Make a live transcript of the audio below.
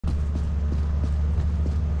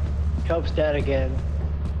Cope's dead again.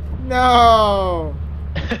 No!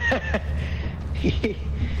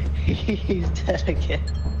 He's dead again.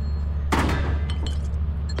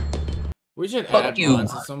 We should Fuck add you.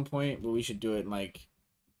 mods at some point, but we should do it like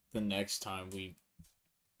the next time we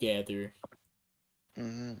gather.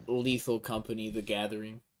 Lethal Company, the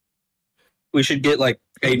Gathering. We should get like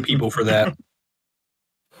 8 people for that.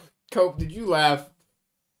 Cope, did you laugh?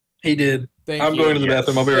 He did. Thank I'm you. going to the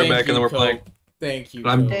bathroom. I'll be right back, and then we're Cope. playing. Thank you.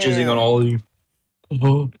 I'm Cope. jizzing on all of you.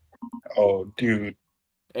 Oh, dude.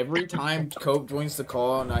 Every time Cope joins the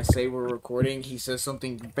call and I say we're recording, he says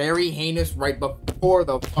something very heinous right before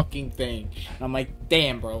the fucking thing. And I'm like,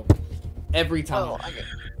 damn, bro. Every time. Oh,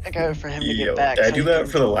 I got it for him to Yo, get back. did I so do he that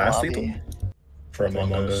can for the go last lobby. lethal? For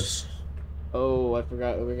Among Us. Oh, I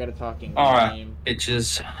forgot. We got a talking Alright, name.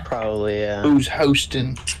 bitches. Probably, yeah. Who's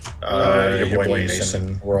hosting? Your boy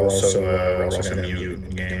Mason. We're also gonna mute in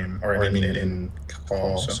game, or I mean in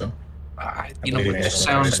call. So You know, it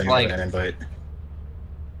sounds like invite.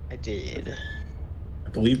 I did. I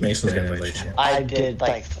believe Mason's gonna invite you. I did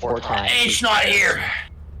like 4 times. It's not here.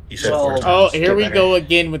 He said Well- 4 times. Oh, here we Get go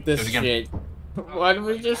again with this Do it again. shit. Why did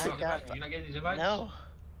we just... I got You not getting these invites? No.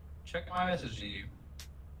 Check my message to you.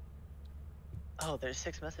 Oh, there's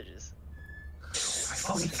 6 messages.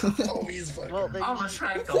 Oh, he's fucking. Well, they, I'm usually,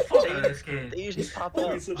 trying to fuck with this kid. they usually pop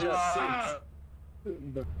up. Ah.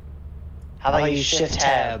 How about you shift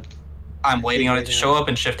tab? I'm waiting on it to show up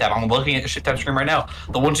in Shift Tab. I'm looking at the Shift Tab screen right now.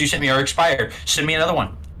 The ones you sent me are expired. Send me another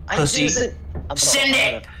one. Pussy. Send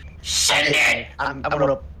it! Send it! I'm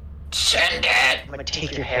gonna Send it! I'm gonna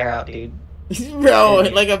take your hair out, dude. Bro,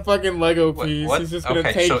 like a fucking Lego piece. What? He's just gonna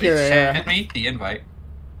Okay, take so your it hair. sent me the invite.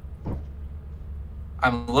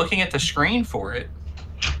 I'm looking at the screen for it,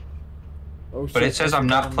 Oh, but shit, it says I'm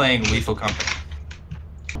not playing Lethal Company.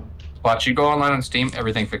 Watch, you go online on Steam,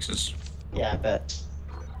 everything fixes. Yeah, I bet.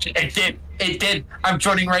 It did! It did! I'm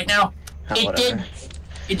joining right now! Oh, It whatever. did!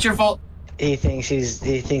 It's your fault! He thinks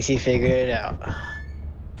he figured it out.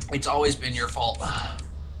 It's always been your fault.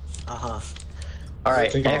 Uh-huh.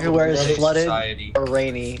 Alright, everywhere is flooded Society. or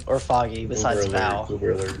rainy or foggy besides Val.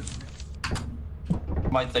 Uber alert.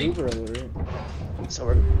 My thing. Goober alert. So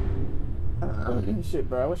we're Shit,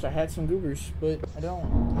 bro. I wish I had some goobers, but I don't.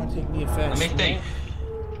 I'm gonna take the effects. Let me think.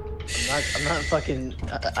 I'm not fucking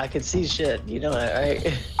I can see shit, you know that,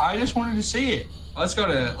 right? I just wanted to see it. Let's go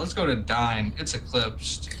to Dine. It's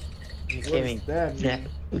eclipsed. We What's can't even, that, yeah, man?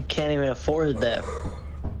 we can't even afford that.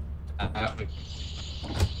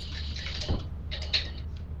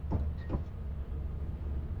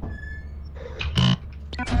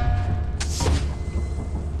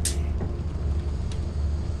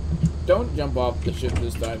 Don't jump off the ship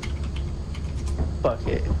this time. Fuck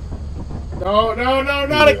it. No, no, no,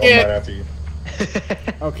 not I'm right again. after you.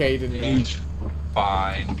 Okay, you didn't. He's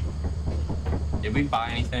fine. Did we buy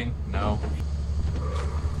anything? No.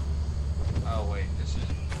 Oh wait, this is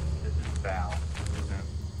Val. Isn't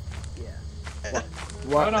it? Yeah.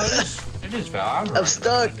 What? Oh no, it is Val. I'm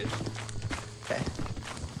stuck. Okay.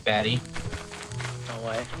 Batty. No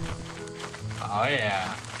way. Oh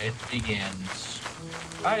yeah, it begins.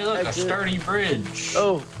 Hey, look, a Exit. sturdy bridge.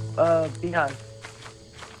 Oh, behind.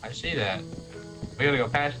 I see that. We gotta go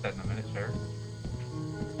past that in a minute, sir.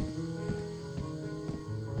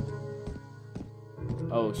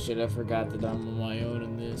 Oh shit! I forgot that I'm on my own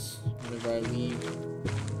in this. Whenever I leave.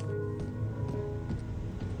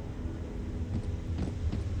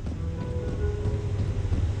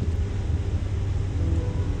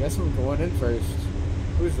 Guess I'm going in first.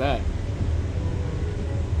 Who's that?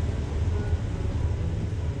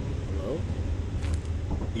 Hello?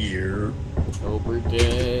 Here.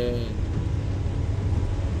 Overton.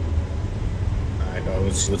 I know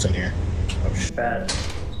what's in here. Oh shit. Bad.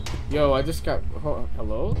 Yo, I just got. Hello?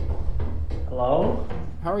 Hello?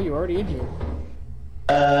 How are you already in here?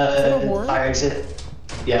 that a horn? Fire exit.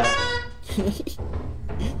 Yeah.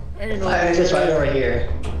 Ain't no Fire exit's right way. over here.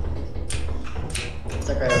 It's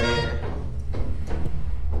like right over here.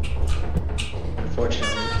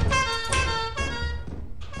 Unfortunately.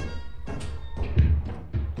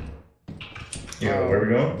 Yo, where we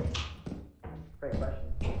going? Great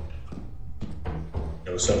question.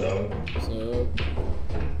 Yo, what's up, dog? So,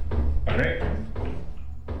 Alright.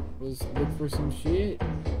 let's look for some shit.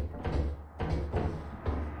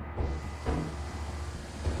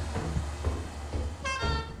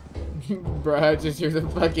 Bro, I just hear the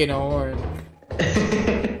fucking horn.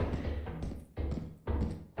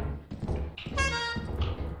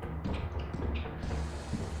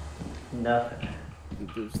 Nothing. Dude,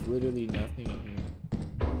 there's literally nothing in here.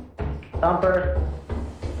 Thumper.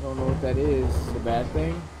 I don't know what that is. It's a bad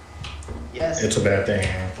thing? Yes. It's a bad thing.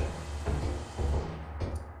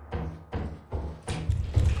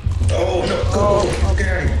 Oh no! Oh,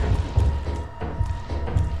 okay.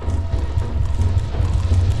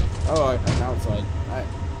 Oh, I'm outside.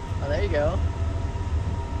 Oh, there you go.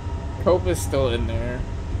 Kope is still in there.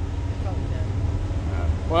 Probably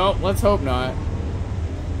dead. Well, let's hope not.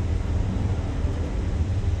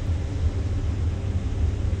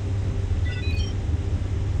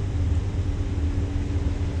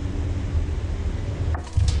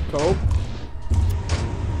 Kope?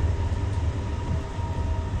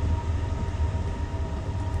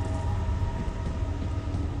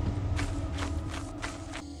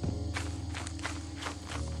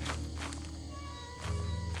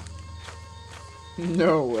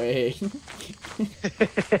 No way.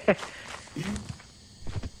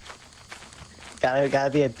 Gotta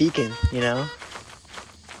be a beacon, you know?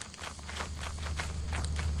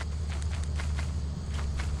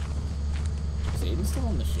 Is Ayden still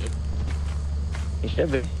on the ship? He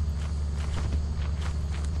should be.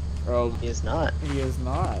 Oh, He is not. he is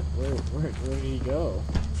not. Where did he go?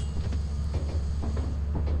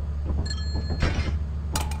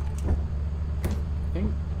 I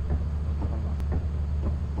think.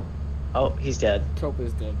 Oh, he's dead. Kope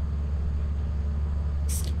is dead.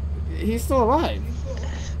 He's still alive.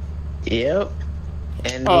 Yep.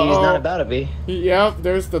 And Uh-oh. he's not about to be. Yep,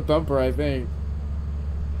 there's the thumper, I think.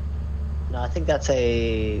 No, I think that's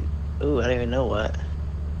a... Ooh, I don't even know what.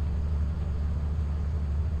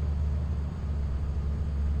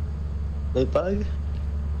 Loot bug?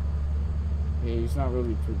 Yeah, he's not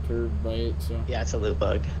really perturbed by it, so. Yeah, it's a loot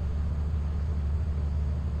bug.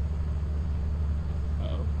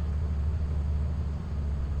 Uh-oh.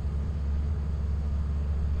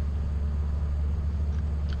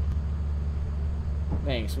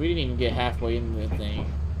 Thanks, we didn't even get halfway into the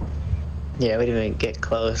thing. Yeah, we didn't even get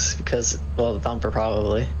close because, well, the thumper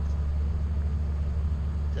probably.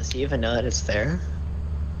 Does he even know that it's there?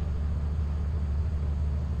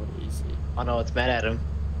 What is it? Oh no, it's mad at him.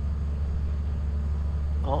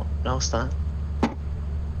 Oh, no, it's not.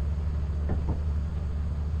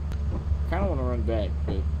 Kinda wanna run back,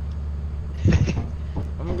 but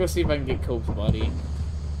I'm gonna go see if I can get Kope's body.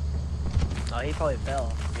 Oh, he probably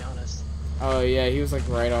fell, to be honest. Oh yeah, he was like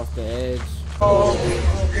right off the edge. Oh,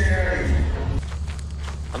 okay.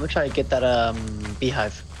 I'm gonna try to get that,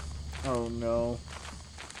 beehive. Oh no.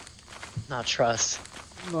 Not trust.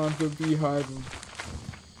 Not the beehive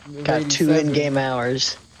of Got 2 87. in-game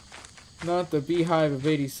hours. Not the beehive of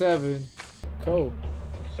 87. Kope.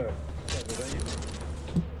 Sir,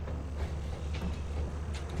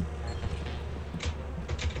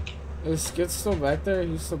 Is Skitz still back there?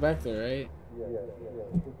 He's still back there, right?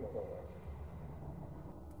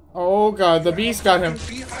 Oh god, the beast got him.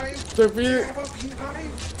 The beast.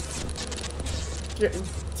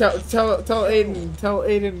 Tell Ayden. Tell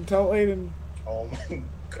Ayden. Tell Ayden. Oh my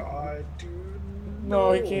god, dude.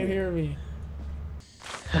 No, he can't hear me.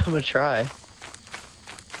 I'm gonna try.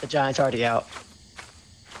 The giant's already out.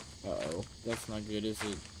 Uh-oh. That's not good, is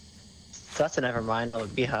it? So that's a never mind. Oh,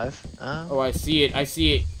 beehive. Oh, I see it. I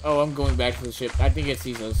see it. Oh, I'm going back to the ship. I think it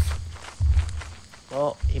sees us.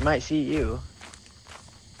 Well, he might see you.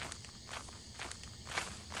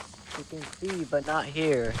 He can see, but not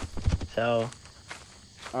hear. So,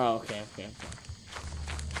 Oh, okay.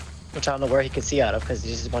 which I don't know where he can see out of, because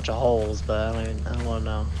there's just a bunch of holes. But I don't want to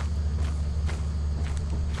know.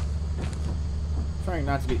 Trying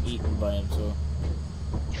not to get eaten by him, so.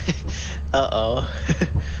 Uh-oh.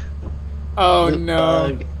 Oh Loot no.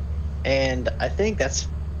 bug. And I think that's...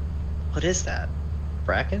 What is that?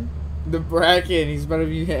 Bracken? The Bracken, he's about to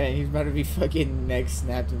be fucking neck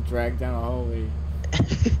snapped and dragged down a hallway.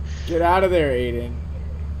 Get out of there, Ayden.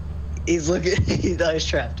 He's looking... He's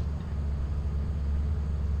trapped.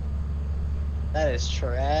 That is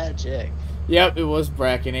tragic. Yep, it was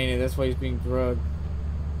Bracken, ain't it? That's why he's being drugged.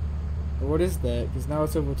 But what is that? Because now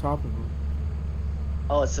it's over top of him.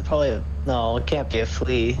 Oh, it's probably a... No, it can't be a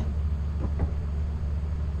flea.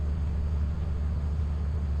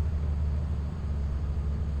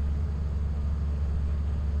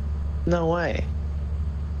 No way.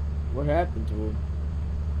 What happened to him?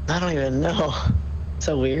 I don't even know.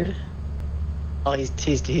 So weird. Oh, he's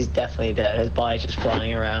definitely dead. His body's just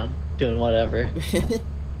flying around, doing whatever.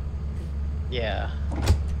 Yeah.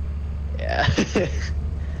 Yeah.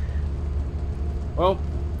 Well,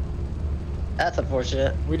 That's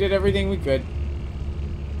unfortunate. we did everything we could.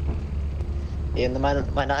 Yeah, and there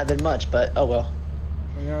might not have been much, but oh well.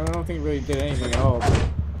 You know, I don't think we really did anything at all. But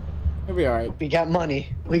it'll be alright. We got money.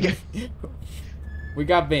 We got... We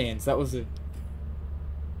got bands. That was it.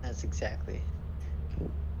 That's exactly.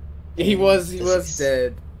 He was This is-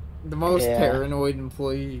 dead. The most Yeah. paranoid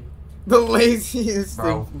employee. The laziest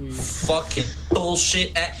Bro, thing, please. fucking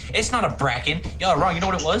bullshit. It's not a bracken. Y'all wrong. You know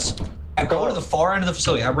what it was? I go to the far end of the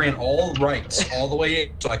facility. I ran all rights all the way in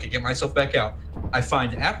so I could get myself back out. I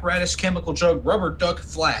find apparatus, chemical jug, rubber duck,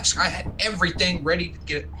 flask. I had everything ready to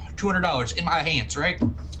get $200 in my hands, right?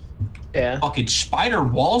 Yeah. Fucking spider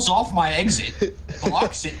walls off my exit,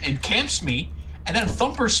 blocks it, and camps me, and then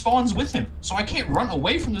Thumper spawns with him. So I can't run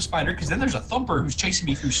away from the spider because then there's a Thumper who's chasing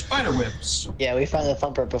me through spider webs. Yeah, we found the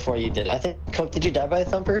Thumper before you did. I think, Cope, did you die by the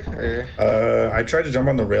Thumper? Or? I tried to jump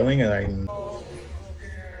on the railing and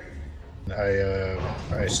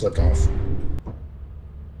I slipped off.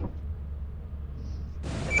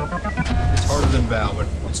 It's harder than Val, but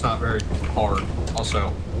it's not very hard.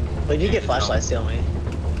 Also. But you get flashlights, don't we?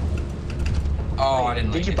 Oh, I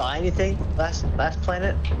didn't. Did you buy anything last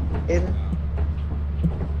planet, Ayden?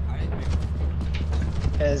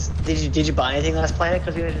 Did you buy anything last planet?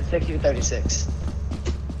 Because we went to 60 to 36.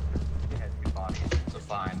 We had 2 bodies, so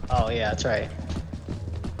fine. Oh yeah, that's right.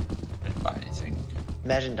 Didn't buy anything.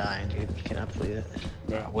 Imagine dying, dude. You cannot believe it.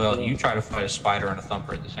 Yeah, well, you try to fight a spider and a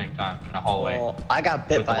Thumper at the same time in a hallway. Well, I got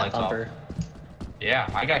bit with the by a lights off. Thumper. Yeah,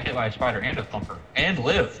 I got hit by a spider and a Thumper and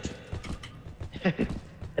lived. and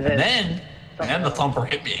And then the Thumper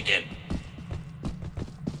hit me again.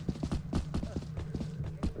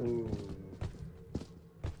 Ooh.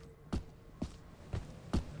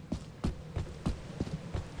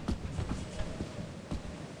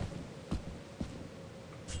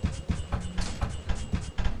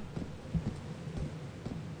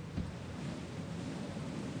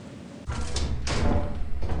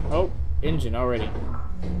 Oh, engine already.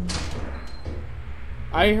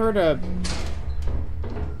 I heard a...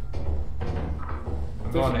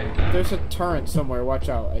 There's a turret somewhere, watch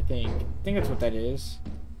out, I think. I think that's what that is.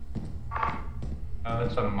 Oh,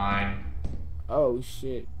 that's one of mine. Oh,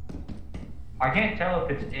 shit. I can't tell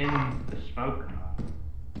if it's in the smoke or not.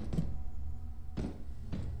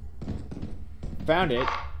 Found it.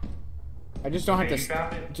 I just don't have You to...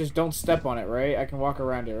 found it? Just don't step on it, right? I can walk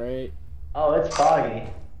around it, right? Oh, it's foggy.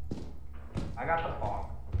 I got the fog.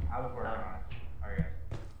 I was working on it. Okay.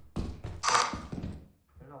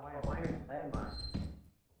 There's a landmark.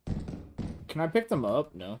 Can I pick them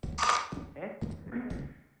up? No.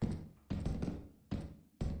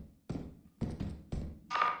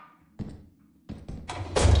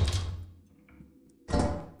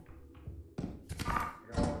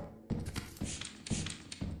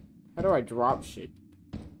 How do I drop shit?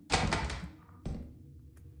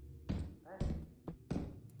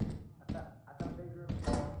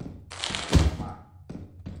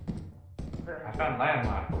 I found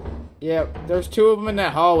landmark. Yeah, there's 2 of them in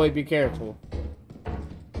that hallway, be careful.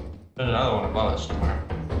 There's another one above us somewhere.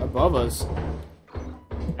 Above us.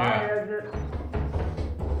 Yeah.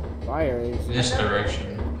 Fire exit. This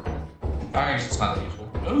direction. Fire exit's not useful.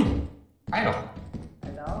 Ooh. Idle.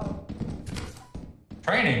 Hello?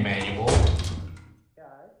 Training manual.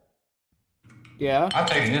 Guys? Yeah? I'm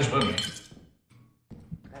taking this with me.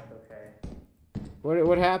 That's okay.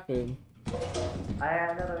 What happened? I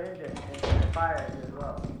had another engine and fire as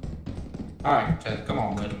well. Alright, Ted, come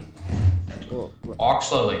on, then. Well, Walk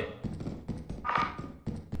slowly.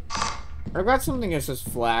 I've got something that says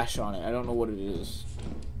flash on it. I don't know what it is.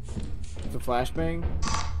 It's a flashbang?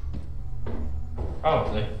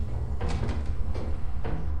 Probably.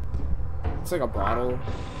 It's like a bottle.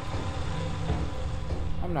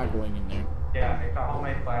 I'm not going in there. Yeah, it's a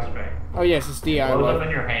homemade flashbang. Oh yes, it's Blows up DIY.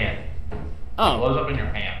 in your hand. Oh, Blows up in your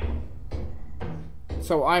hand.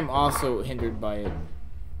 so I'm also hindered by it.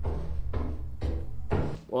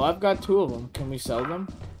 Well, I've got 2 of them. Can we sell them?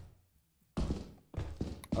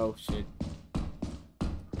 Oh shit.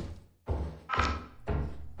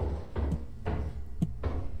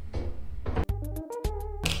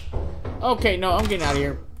 Okay, no, I'm getting out of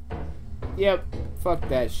here. Yep, fuck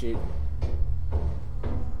that shit.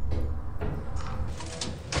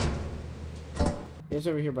 It's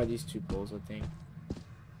over here by these 2 poles, I think.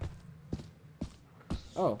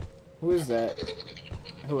 Oh, who is that?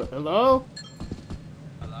 Hello? Hello?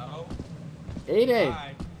 Ayden!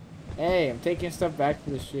 Hi. Hey, I'm taking stuff back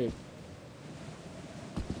to the ship.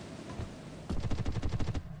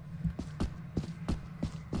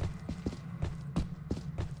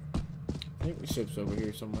 I think the ship's over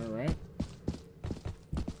here somewhere, right?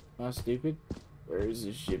 Not stupid. Where is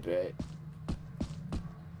this ship at?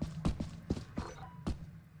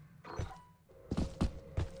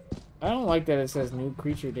 I don't like that it says new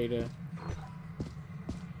creature data.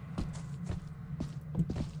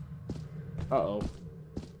 Uh-oh.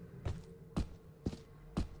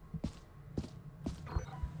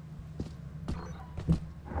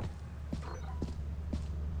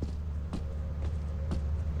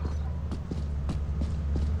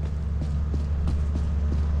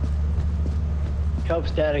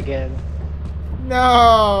 Cope's dead again.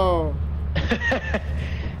 No.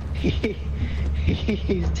 He's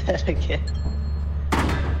dead again.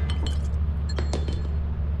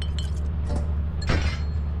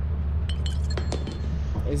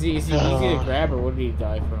 Is he easy to grab, or what did he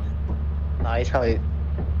die from? No, he's probably.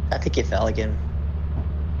 I think he fell again.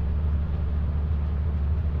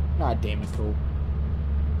 God damn it, Cope.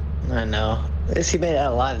 I know. At least he made it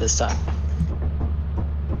out alive this time.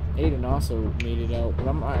 Ayden also made it out,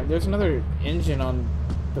 but there's another engine on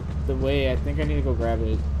the way. I think I need to go grab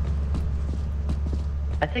it.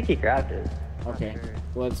 I think he grabbed it. Okay,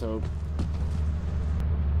 let's hope.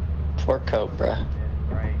 Poor Cope, bruh.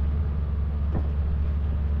 Right.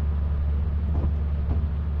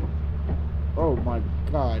 Oh my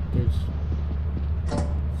god, there's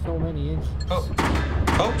so many engines. Oh,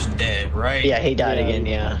 Cope's dead, right? Yeah, he died Yeah, again,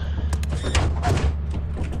 yeah.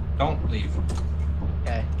 Don't leave.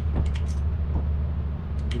 Okay.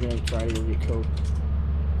 You're gonna try to go get Cope.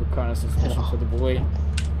 Reconnaissance mission for the boy.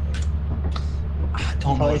 I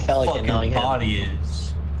don't know Probably what fell the again, fucking knowing him. body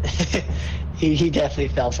is. he definitely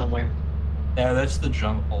fell somewhere. Yeah, that's the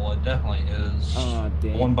jump hole. It definitely is. Oh, The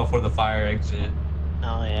damn. one before the fire exit.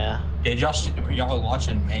 Oh, yeah. Did y'all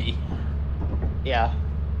watching May? Yeah.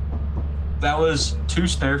 That was 2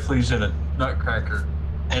 snare fleas and a nutcracker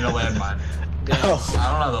and a landmine. Oh, I don't know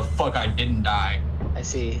how the fuck I didn't die. I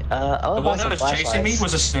see. The I'll buy one that some was chasing me flashlights.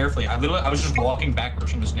 was a snare flea. I was just walking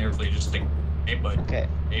backwards from the snare flea, just like, hey bud, Okay.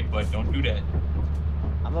 hey bud, don't do that.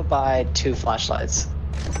 I'm gonna buy 2 flashlights.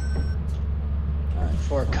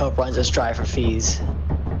 Before Cope runs us dry for fees.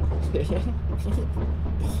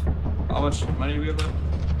 How much money do we have left?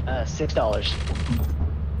 $6.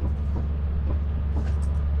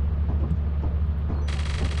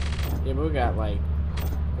 Yeah, but we got like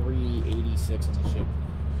 386 on the ship.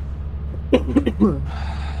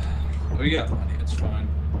 We got money, it's fine.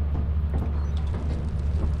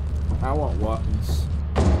 I want walkies.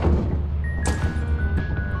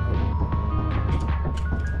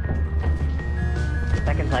 Get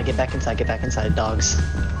back inside, get back inside, get back inside, dogs.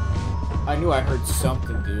 I knew I heard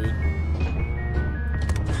something, dude.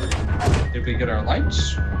 Did we get our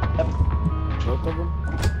lights? Both of them?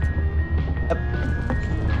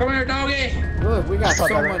 Come here, doggy! Look, we got Fuck,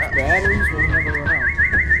 so I much don't- batteries, we'll never run out.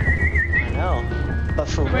 I know. But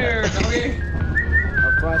for Come here, doggy!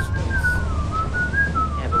 Our flashlights.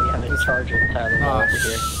 Yeah, but we have a charger inside the wall Ah, over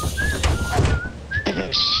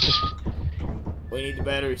here. We need the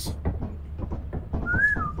batteries.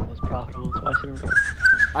 Most profitable question.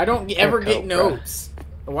 I don't ever get Cope, bruh. notes.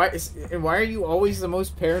 Why are you always the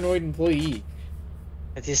most paranoid employee?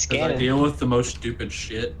 It's just Because I scanning. deal with the most stupid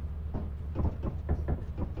shit.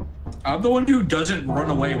 I'm the one who doesn't run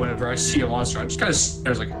away whenever I see a monster. I just kind of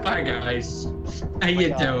stares like, hi guys, how you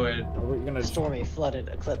God. doing? Are we gonna Stormy, flooded,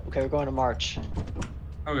 eclipse. Okay, we're going to March.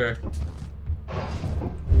 Okay.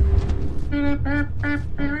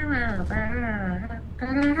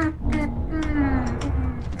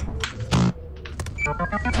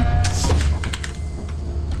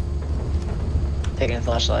 Taking a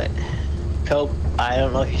flashlight. Cope, I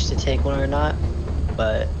don't know if you should take one or not,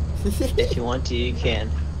 but if you want to, you can.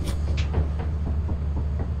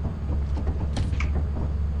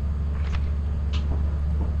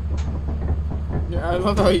 Yeah, I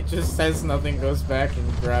love how he just says nothing, goes back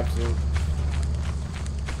and grabs it.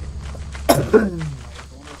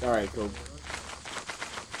 Alright, cool.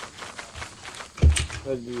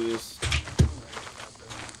 Let's do this.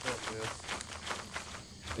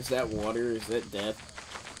 Is that water? Is that death?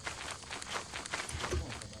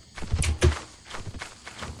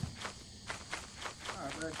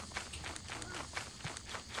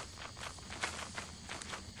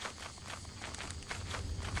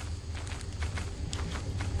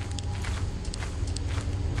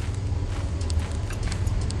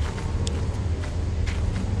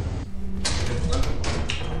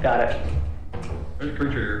 Got it. There's a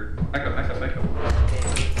creature here. Back up, back up, back up.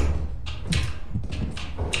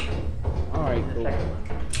 Alright, cool. I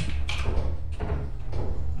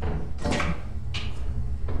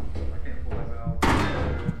can't pull that out.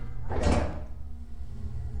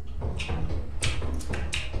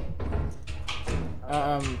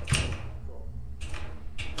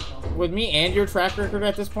 With me and your track record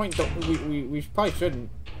at this point, we probably shouldn't.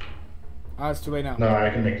 Oh, it's too late now. No, I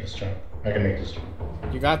can make this jump. I can make this jump.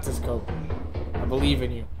 You got this, Cope. I believe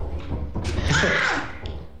in you.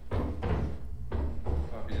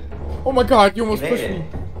 Oh my god, you almost You pushed made me.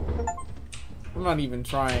 I'm not even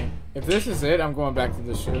trying. If this is it, I'm going back to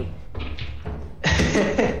the ship.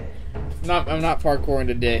 I'm not parkouring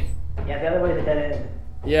today. Yeah, the other way is a dead end.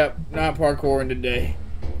 Yep, not parkouring today.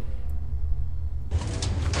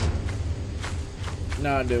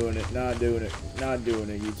 Not doing it. Not doing it. Not doing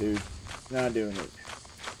it, YouTube. Not doing it.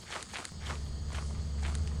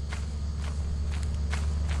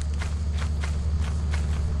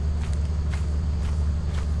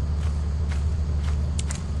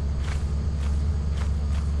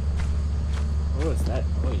 What was that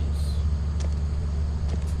noise?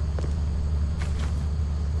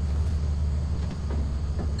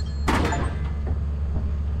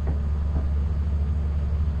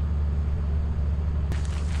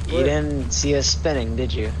 You didn't see us spinning,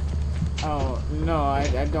 did you? Oh, no,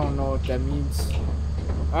 I don't know what that means.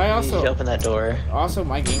 I You also... should open that door. Also,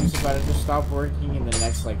 my game's about to just stop working in the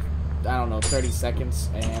next, like, I don't know, 30 seconds,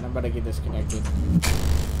 and I'm about to get disconnected.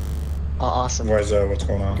 Oh, awesome. Why is that? What's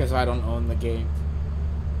going on? Because I don't own the game.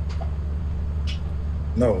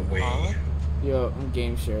 No way. Yo, I'm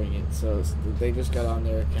game sharing it, so they just got on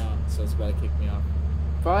their account, so it's about to kick me off.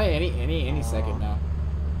 Probably any second now.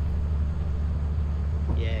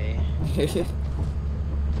 Yay.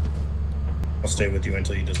 I'll stay with you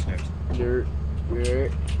until you disconnect. I'm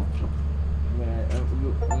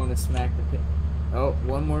gonna smack the pin. Oh,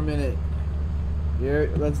 1 more minute.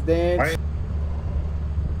 Let's dance.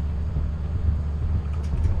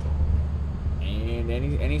 And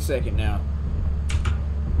any second now.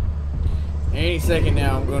 Any second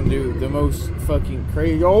now, I'm gonna do the most fucking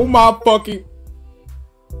crazy. Oh my fucking.